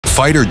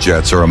Fighter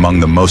jets are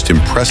among the most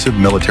impressive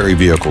military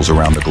vehicles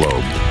around the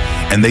globe,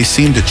 and they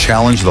seem to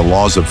challenge the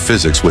laws of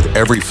physics with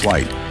every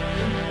flight.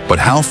 But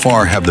how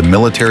far have the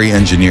military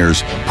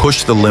engineers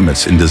pushed the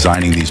limits in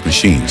designing these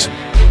machines?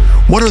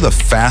 What are the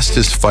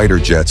fastest fighter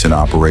jets in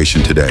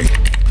operation today?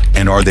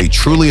 And are they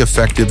truly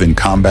effective in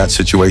combat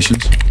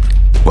situations?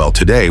 Well,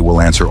 today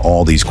we'll answer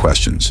all these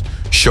questions,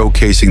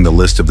 showcasing the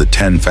list of the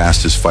 10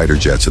 fastest fighter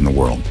jets in the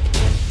world.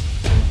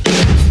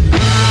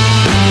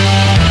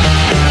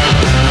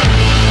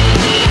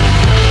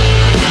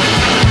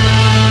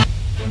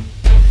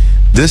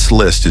 This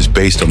list is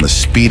based on the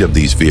speed of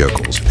these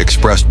vehicles,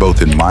 expressed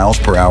both in miles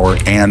per hour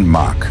and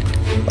Mach,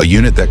 a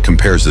unit that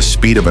compares the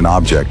speed of an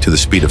object to the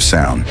speed of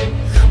sound.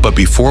 But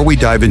before we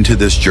dive into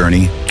this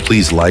journey,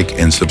 please like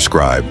and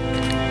subscribe.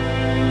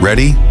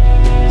 Ready?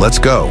 Let's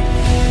go!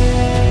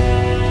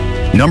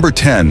 Number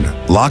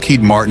 10.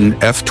 Lockheed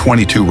Martin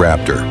F-22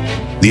 Raptor.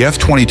 The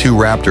F-22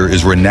 Raptor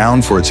is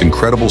renowned for its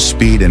incredible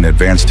speed and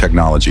advanced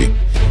technology.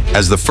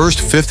 As the first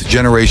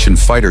fifth-generation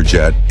fighter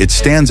jet, it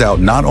stands out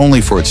not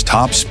only for its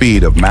top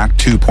speed of Mach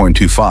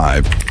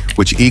 2.25,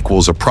 which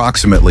equals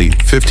approximately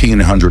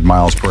 1,500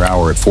 miles per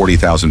hour at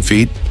 40,000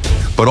 feet,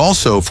 but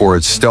also for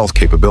its stealth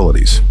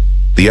capabilities.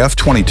 The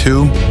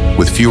F-22,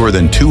 with fewer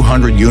than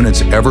 200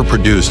 units ever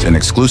produced and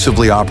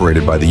exclusively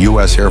operated by the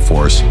U.S. Air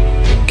Force,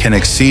 can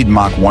exceed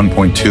Mach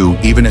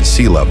 1.2 even at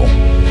sea level,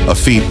 a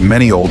feat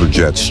many older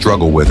jets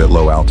struggle with at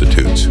low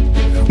altitudes.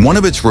 One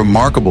of its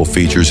remarkable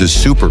features is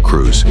Super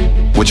Cruise,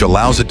 which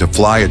allows it to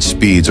fly at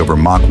speeds over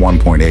Mach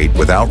 1.8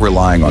 without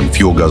relying on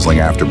fuel-guzzling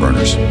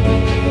afterburners.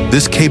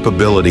 This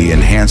capability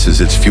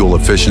enhances its fuel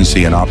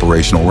efficiency and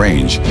operational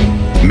range,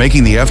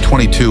 making the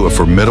F-22 a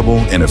formidable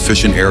and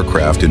efficient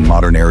aircraft in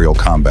modern aerial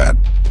combat.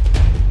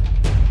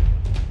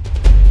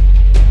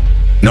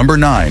 Number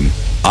 9.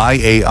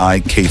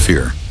 IAI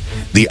Kfir.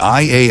 The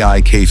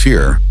IAI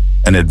Kfir,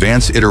 an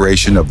advanced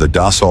iteration of the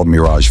Dassault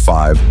Mirage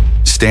 5,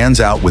 stands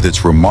out with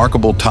its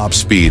remarkable top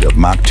speed of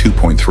Mach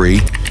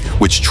 2.3,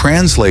 which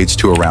translates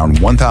to around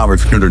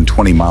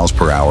 1,520 miles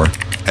per hour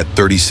at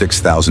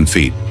 36,000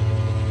 feet.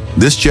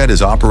 This jet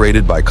is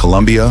operated by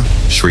Colombia,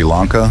 Sri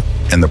Lanka,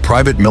 and the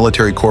private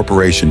military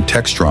corporation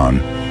Textron,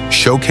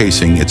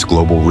 showcasing its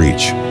global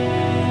reach.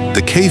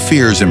 The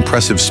Kfir's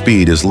impressive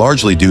speed is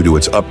largely due to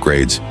its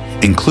upgrades,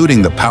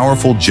 including the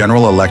powerful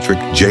General Electric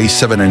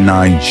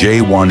J709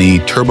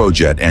 J1E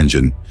turbojet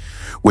engine,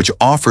 which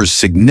offers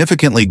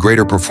significantly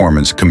greater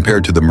performance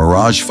compared to the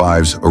Mirage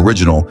 5's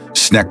original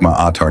Snecma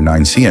Atar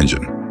 9C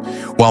engine.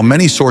 While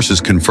many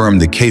sources confirm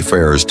the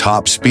Kfir's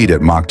top speed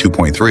at Mach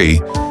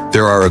 2.3,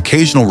 there are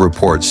occasional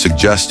reports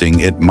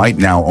suggesting it might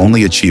now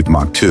only achieve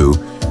Mach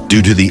 2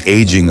 due to the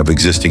aging of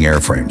existing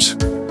airframes.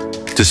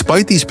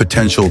 Despite these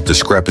potential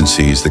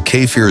discrepancies, the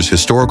Kfir's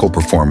historical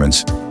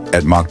performance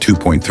at Mach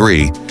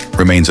 2.3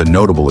 remains a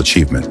notable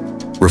achievement,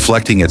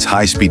 reflecting its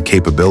high-speed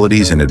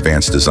capabilities and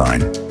advanced design.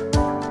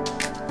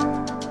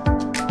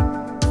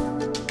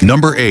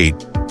 Number 8.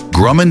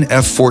 Grumman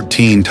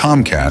F-14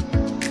 Tomcat.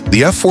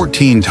 The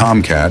F-14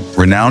 Tomcat,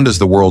 renowned as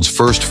the world's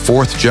first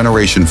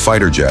fourth-generation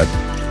fighter jet,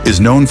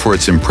 is known for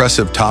its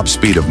impressive top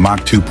speed of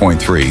Mach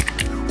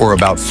 2.3, or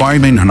about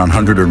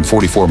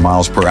 1,944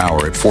 miles per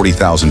hour at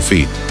 40,000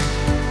 feet.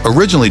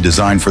 Originally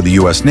designed for the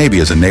U.S. Navy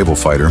as a naval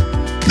fighter,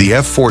 the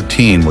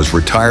F-14 was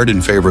retired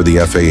in favor of the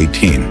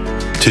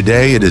F-A-18.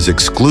 Today, it is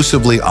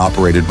exclusively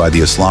operated by the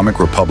Islamic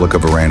Republic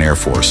of Iran Air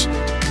Force.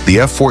 The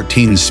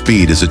F-14's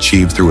speed is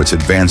achieved through its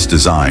advanced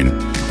design,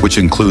 which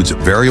includes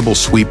variable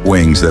sweep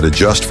wings that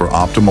adjust for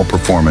optimal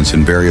performance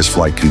in various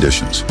flight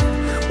conditions.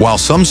 While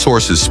some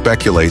sources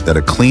speculate that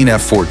a clean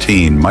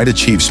F-14 might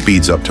achieve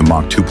speeds up to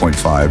Mach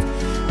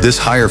 2.5, this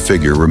higher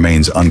figure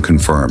remains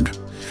unconfirmed.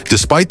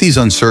 Despite these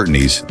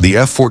uncertainties, the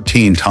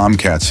F-14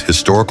 Tomcat's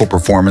historical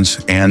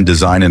performance and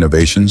design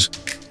innovations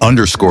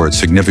underscore its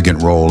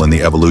significant role in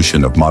the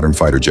evolution of modern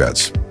fighter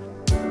jets.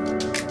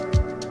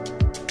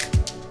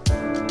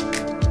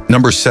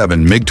 Number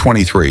 7.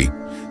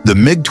 MiG-23. The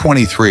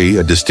MiG-23,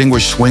 a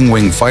distinguished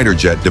swing-wing fighter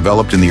jet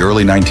developed in the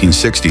early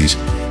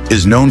 1960s,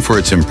 is known for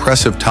its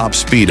impressive top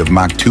speed of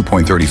Mach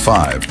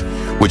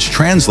 2.35, which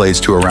translates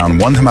to around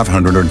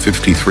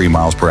 1,553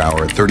 miles per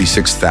hour at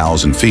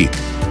 36,000 feet.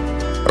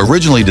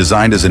 Originally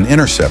designed as an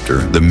interceptor,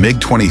 the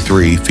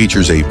MiG-23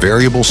 features a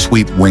variable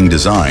sweep wing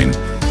design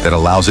that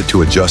allows it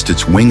to adjust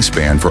its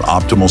wingspan for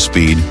optimal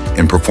speed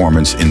and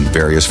performance in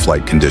various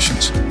flight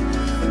conditions.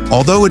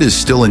 Although it is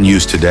still in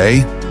use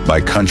today by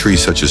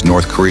countries such as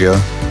North Korea,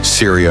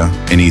 Syria,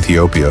 and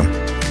Ethiopia,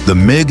 the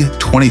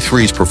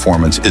MiG-23's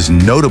performance is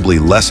notably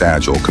less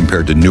agile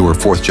compared to newer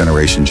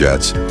fourth-generation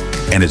jets,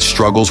 and it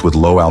struggles with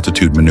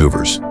low-altitude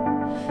maneuvers.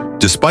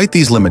 Despite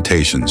these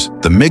limitations,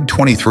 the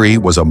MiG-23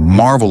 was a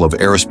marvel of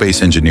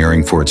aerospace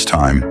engineering for its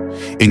time,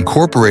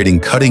 incorporating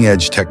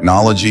cutting-edge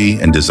technology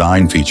and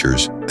design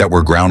features that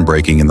were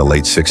groundbreaking in the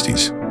late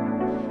 60s.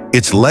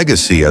 Its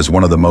legacy as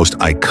one of the most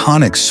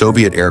iconic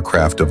Soviet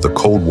aircraft of the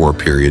Cold War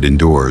period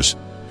endures,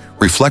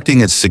 reflecting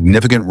its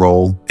significant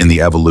role in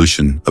the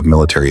evolution of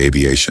military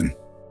aviation.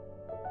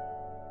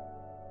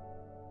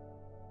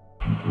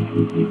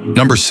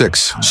 Number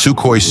 6.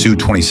 Sukhoi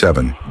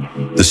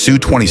Su-27. The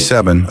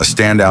Su-27, a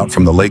standout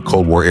from the late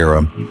Cold War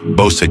era,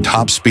 boasts a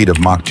top speed of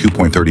Mach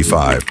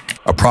 2.35,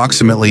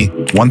 approximately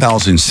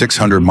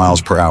 1,600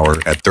 miles per hour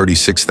at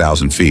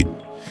 36,000 feet.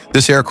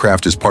 This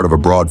aircraft is part of a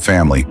broad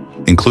family,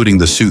 including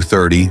the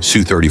Su-30,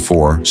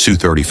 Su-34,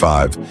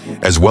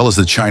 Su-35, as well as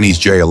the Chinese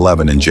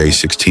J-11 and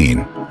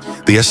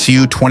J-16. The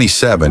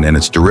Su-27 and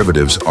its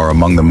derivatives are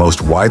among the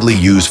most widely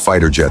used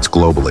fighter jets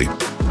globally.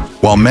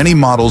 While many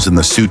models in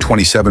the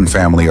Su-27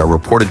 family are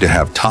reported to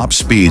have top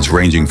speeds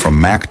ranging from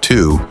Mach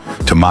 2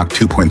 to Mach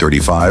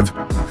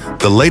 2.35,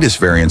 the latest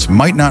variants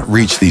might not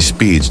reach these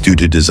speeds due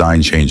to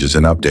design changes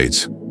and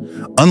updates.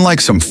 Unlike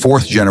some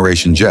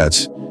fourth-generation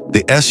jets,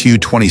 the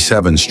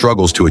Su-27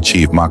 struggles to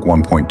achieve Mach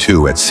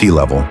 1.2 at sea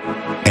level,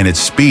 and its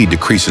speed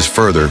decreases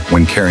further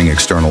when carrying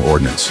external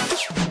ordnance.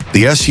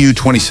 The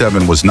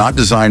Su-27 was not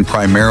designed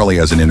primarily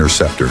as an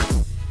interceptor.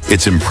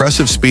 Its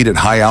impressive speed at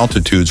high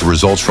altitudes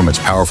results from its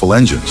powerful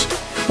engines,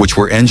 which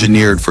were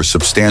engineered for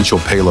substantial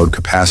payload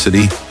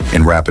capacity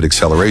and rapid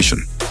acceleration.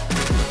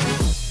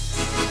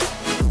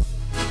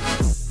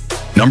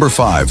 Number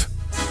 5.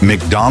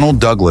 McDonnell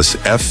Douglas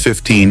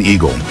F-15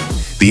 Eagle.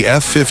 The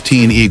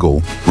F-15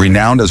 Eagle,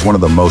 renowned as one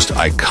of the most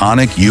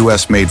iconic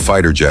U.S.-made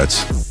fighter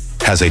jets,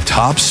 has a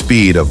top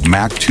speed of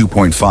Mach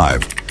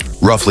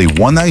 2.5, roughly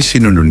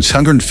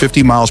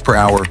 1,950 miles per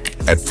hour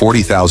at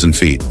 40,000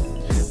 feet.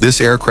 This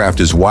aircraft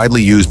is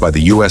widely used by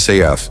the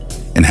USAF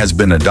and has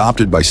been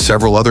adopted by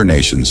several other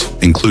nations,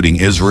 including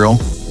Israel,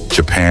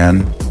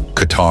 Japan,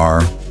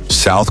 Qatar,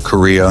 South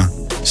Korea,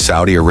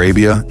 Saudi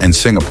Arabia, and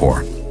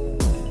Singapore.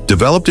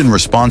 Developed in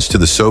response to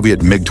the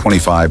Soviet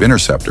MiG-25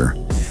 interceptor,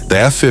 the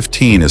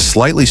F-15 is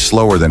slightly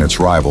slower than its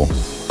rival,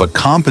 but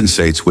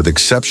compensates with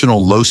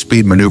exceptional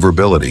low-speed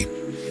maneuverability.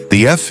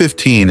 The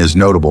F-15 is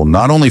notable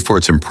not only for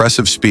its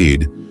impressive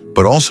speed,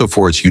 but also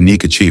for its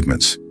unique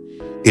achievements.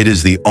 It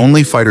is the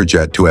only fighter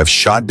jet to have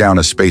shot down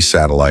a space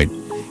satellite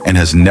and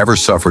has never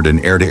suffered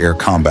an air-to-air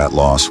combat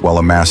loss while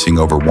amassing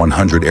over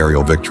 100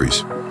 aerial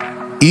victories.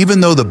 Even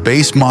though the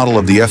base model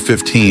of the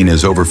F-15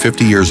 is over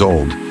 50 years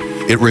old,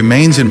 it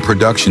remains in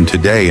production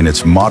today in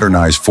its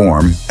modernized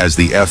form as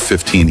the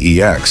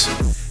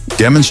F-15EX,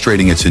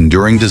 demonstrating its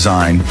enduring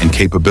design and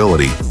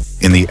capability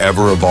in the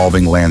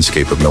ever-evolving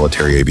landscape of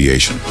military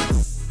aviation.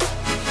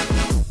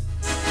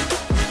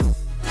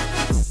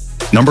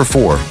 Number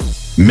 4.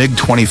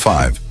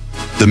 MiG-25.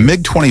 The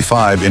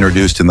MiG-25,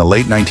 introduced in the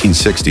late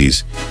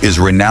 1960s, is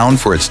renowned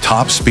for its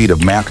top speed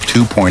of Mach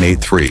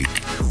 2.83,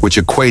 which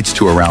equates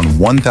to around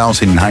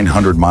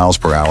 1,900 miles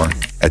per hour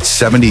at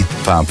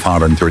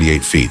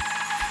 7,538 feet.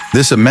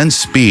 This immense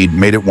speed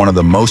made it one of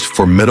the most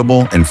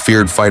formidable and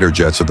feared fighter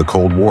jets of the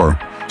Cold War,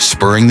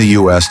 spurring the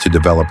U.S. to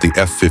develop the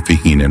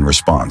F-15 in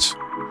response.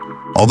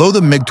 Although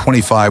the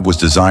MiG-25 was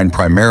designed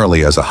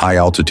primarily as a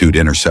high-altitude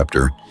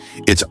interceptor,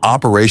 its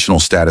operational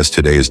status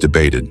today is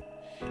debated.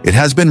 It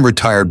has been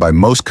retired by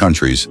most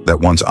countries that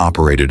once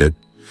operated it,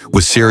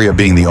 with Syria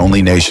being the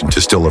only nation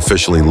to still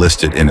officially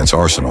list it in its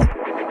arsenal,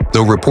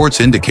 though reports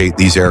indicate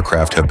these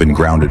aircraft have been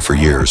grounded for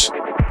years.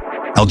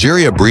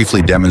 Algeria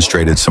briefly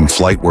demonstrated some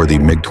flight-worthy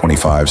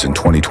MiG-25s in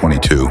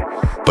 2022,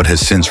 but has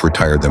since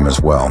retired them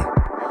as well.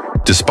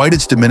 Despite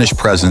its diminished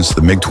presence,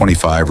 the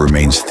MiG-25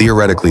 remains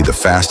theoretically the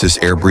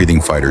fastest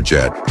air-breathing fighter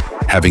jet,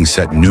 having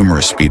set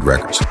numerous speed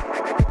records.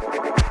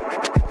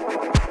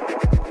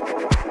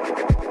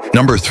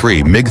 Number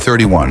 3.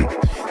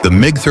 MiG-31. The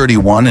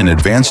MiG-31, an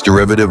advanced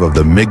derivative of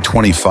the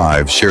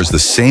MiG-25, shares the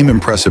same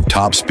impressive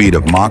top speed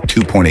of Mach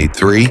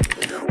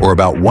 2.83, or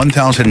about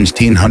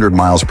 1,100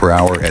 miles per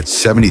hour at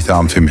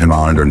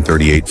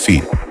 70,538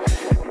 feet.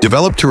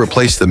 Developed to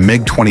replace the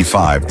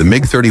MiG-25, the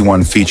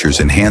MiG-31 features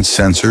enhanced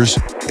sensors,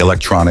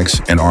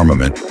 electronics, and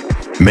armament,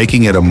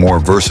 making it a more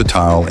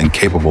versatile and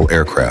capable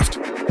aircraft.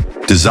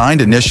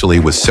 Designed initially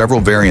with several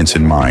variants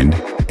in mind,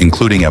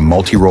 including a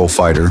multi-role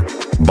fighter,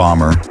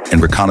 bomber,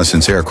 and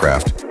reconnaissance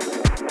aircraft,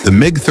 the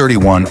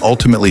MiG-31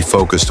 ultimately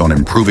focused on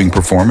improving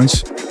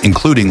performance,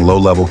 including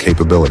low-level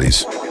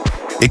capabilities.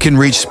 It can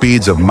reach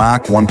speeds of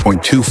Mach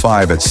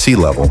 1.25 at sea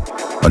level,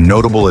 a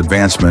notable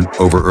advancement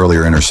over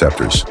earlier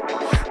interceptors.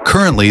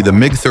 Currently, the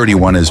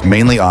MiG-31 is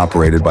mainly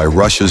operated by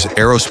Russia's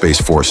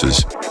aerospace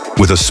forces,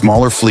 with a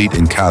smaller fleet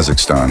in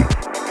Kazakhstan.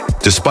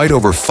 Despite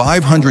over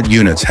 500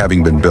 units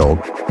having been built,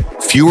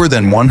 fewer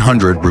than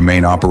 100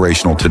 remain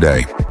operational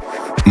today.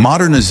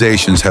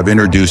 Modernizations have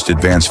introduced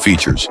advanced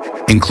features,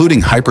 including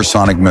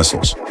hypersonic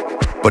missiles,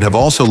 but have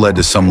also led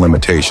to some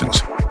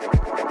limitations.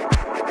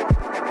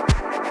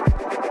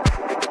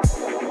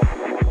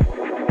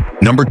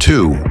 Number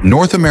 2.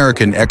 North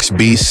American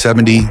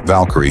XB-70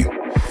 Valkyrie.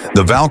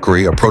 The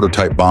Valkyrie, a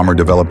prototype bomber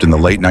developed in the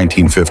late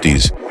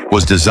 1950s,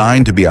 was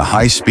designed to be a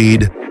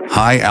high-speed,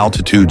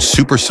 high-altitude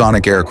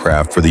supersonic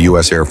aircraft for the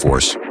U.S. Air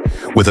Force.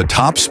 With a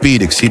top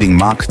speed exceeding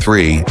Mach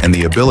 3 and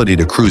the ability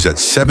to cruise at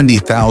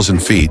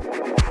 70,000 feet,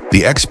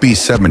 the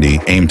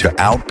XB-70 aimed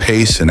to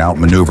outpace and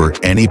outmaneuver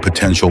any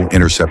potential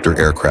interceptor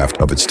aircraft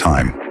of its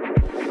time.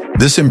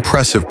 This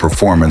impressive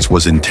performance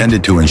was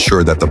intended to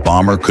ensure that the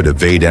bomber could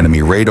evade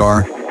enemy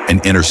radar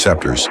and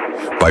interceptors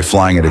by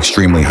flying at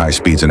extremely high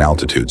speeds and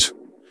altitudes.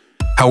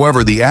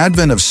 However, the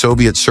advent of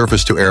Soviet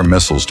surface-to-air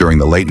missiles during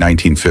the late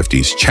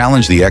 1950s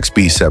challenged the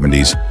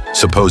XB-70's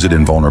supposed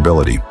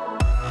invulnerability.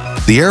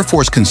 The Air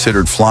Force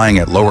considered flying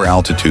at lower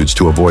altitudes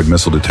to avoid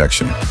missile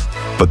detection,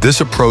 but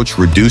this approach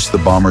reduced the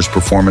bomber's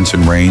performance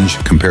and range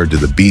compared to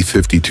the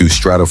B-52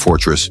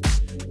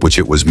 Stratofortress, which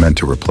it was meant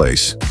to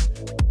replace.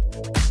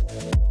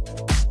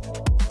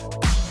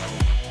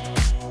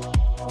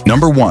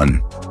 Number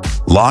 1.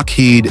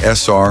 Lockheed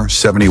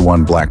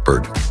SR-71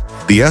 Blackbird.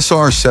 The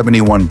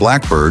SR-71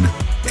 Blackbird,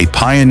 a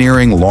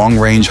pioneering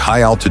long-range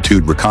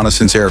high-altitude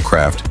reconnaissance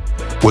aircraft,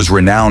 was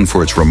renowned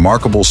for its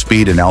remarkable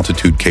speed and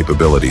altitude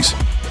capabilities.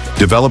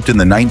 Developed in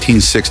the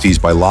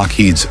 1960s by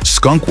Lockheed's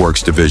Skunk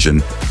Works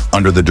division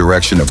under the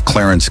direction of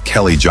Clarence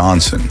Kelly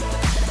Johnson,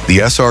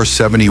 the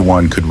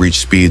SR-71 could reach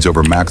speeds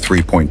over Mach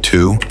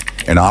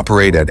 3.2 and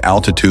operate at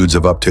altitudes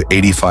of up to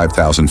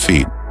 85,000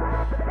 feet.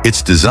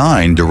 Its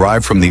design,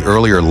 derived from the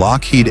earlier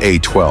Lockheed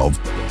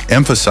A-12,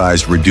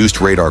 emphasized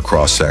reduced radar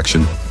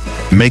cross-section,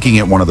 making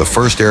it one of the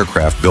first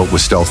aircraft built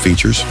with stealth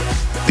features.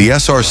 The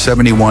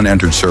SR-71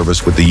 entered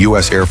service with the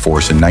U.S. Air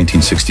Force in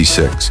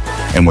 1966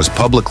 and was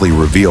publicly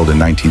revealed in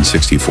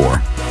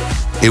 1964.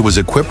 It was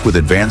equipped with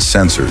advanced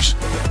sensors,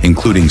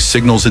 including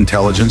signals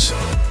intelligence,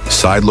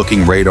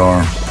 side-looking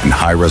radar, and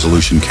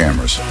high-resolution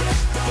cameras.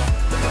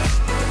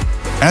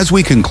 As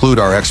we conclude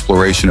our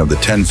exploration of the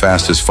 10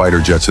 fastest fighter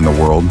jets in the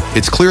world,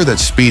 it's clear that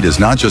speed is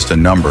not just a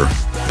number,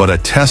 but a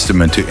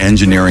testament to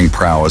engineering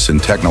prowess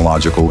and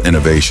technological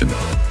innovation.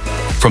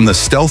 From the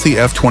stealthy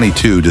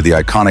F-22 to the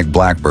iconic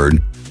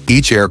Blackbird,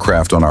 each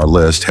aircraft on our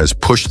list has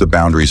pushed the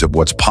boundaries of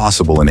what's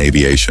possible in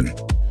aviation.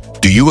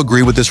 Do you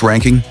agree with this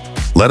ranking?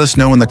 Let us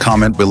know in the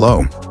comment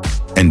below.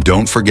 And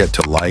don't forget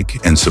to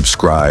like and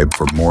subscribe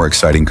for more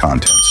exciting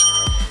contents.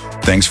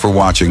 Thanks for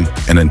watching,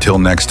 and until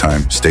next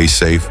time, stay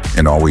safe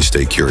and always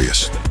stay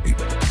curious.